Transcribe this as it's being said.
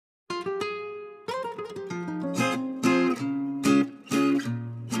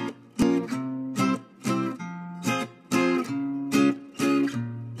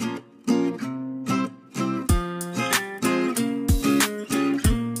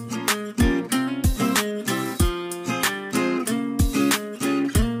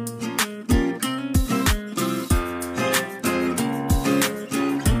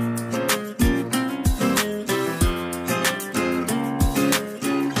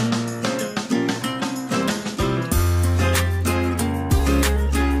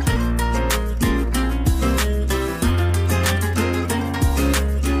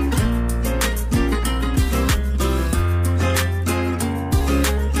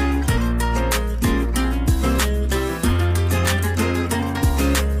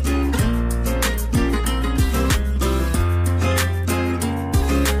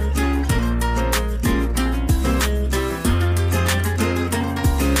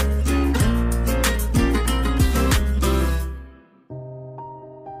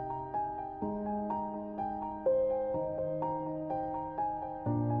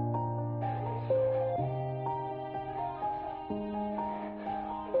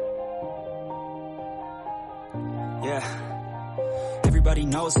Yeah. Everybody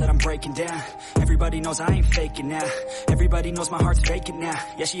knows that I'm breaking down. Everybody knows I ain't faking now. Everybody knows my heart's vacant now.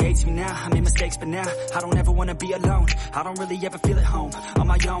 Yeah, she hates me now, I made mistakes, but now I don't ever wanna be alone. I don't really ever feel at home. On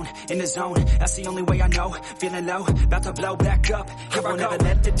my own, in the zone, that's the only way I know. Feeling low, about to blow back up. Here I won't ever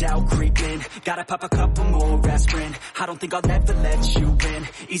let the doubt creep in. Gotta pop a couple more aspirin. I don't think I'll ever let you in.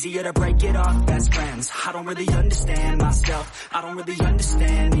 Easier to break it off best friends. I don't really understand myself. I don't really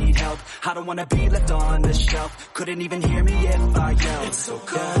understand, need help. I don't wanna be left on the shelf. Couldn't even hear me if I yelled. It's so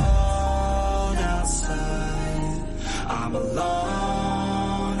cold outside, I'm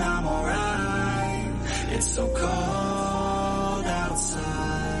alone, I'm alright. It's so cold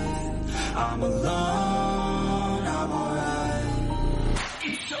outside, I'm alone, I'm alright.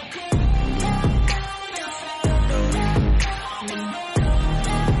 It's so cold.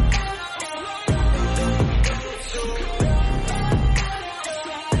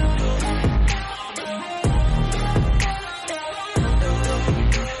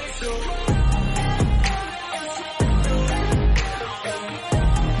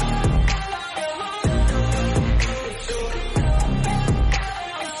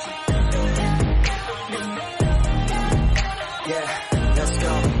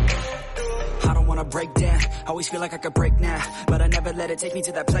 Break down, always feel like I could break now, but I never let it take me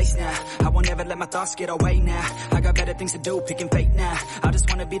to that place now. I won't ever let my thoughts get away now. I got better things to do, picking fate now. I just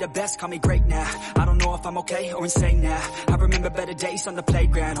wanna be the best, call me great now. I don't know if I'm okay or insane now. I remember better days on the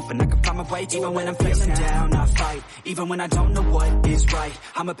playground, hoping I can find my way. Even when I'm feeling down, I fight. Even when I don't know what is right,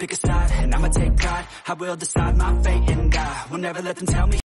 I'ma pick a side and I'ma take pride. I will decide my fate and I will never let them tell me